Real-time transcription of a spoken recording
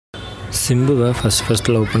சிம்புவை first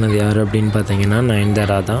love பண்ணது யார் அப்படின்னு பார்த்தீங்கன்னா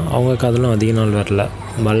நயன்தாரா தான். அவங்க காதலும் அதிக நாள் வரல.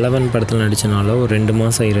 வல்லவன் படத்தில் நடித்தனால ஒரு 2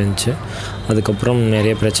 மாதம் இருந்துச்சு. அதுக்கப்புறம்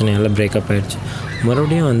நிறைய பிரச்சனையால் பிரேக்கப் ஆகிடுச்சு.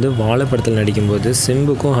 மறுபடியும் வாழை படத்தில் நடிக்கும்போது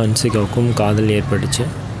சிம்புக்கும் ஹன்சிகாவுக்கும் காதல் ஏற்பட்டுச்சு.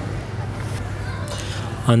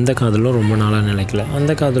 அந்த காதலும் ரொம்ப நாளாக நிலைக்கல.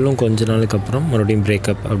 அந்த காதலும் கொஞ்ச நாளுக்கு அப்புறம் மறுபடியும்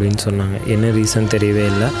பிரேக்கப் அப்படின்னு சொன்னாங்க. என்ன ரீசன் தெரியவே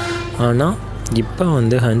இல்லை. ஆனால் இப்போ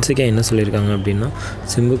ஹன்சிகா என்ன சொல்லியிருக்காங்க அப்படின்னா,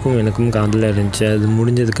 சிம்புக்கும் எனக்கும் காதல் இருந்துச்சு, அது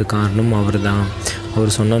முடிஞ்சதுக்கு காரணம் அவர் தான்,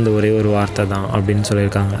 அவர் சொன்ன அந்த ஒரே ஒரு வார்த்தை தான் அப்படின்னு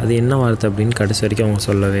சொல்லியிருக்காங்க. அது என்ன வார்த்தை அப்படின்னு கடைசி வரைக்கும் அவங்க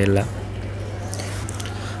சொல்லவே இல்லை.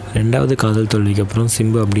 2வது காதல் தோல்விக்கு அப்புறம்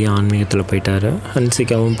சிம்பு அப்படியே ஆன்மீகத்தில் போயிட்டார்.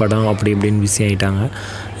 ஹன்சிகாவும் படம் அப்படி இப்படின்னு பிஸி ஆகிட்டாங்க.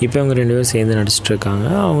 இப்போ அவங்க 2 பேரும் சேர்ந்து நடிச்சிட்ருக்காங்க.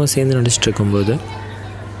 அவங்க சேர்ந்து நடிச்சிட்ருக்கும்போது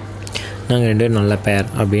நாங்கள் 2 பேரும் நல்ல பேர்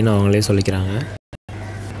அப்படின்னு அவங்களே சொல்லிக்கிறாங்க.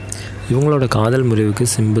 இவங்களோட காதல் முறிவுக்கு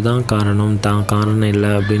சிம்பு தான் காரணம் இல்லை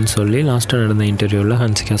அப்படின்னு சொல்லி லாஸ்ட்டாக நடந்த இன்டர்வியூவில்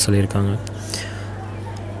ஹன்சிகா சொல்லியிருக்காங்க.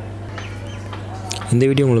 இந்த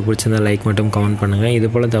வீடியோ உங்களுக்கு பிடிச்சிருந்தால் லைக் மட்டும் கமெண்ட் பண்ணுங்கள். இது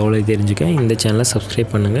போல் தகவலை தெரிஞ்சுக்க இந்த சேனலை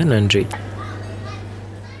சப்ஸ்கிரைப் பண்ணுங்கள். நன்றி.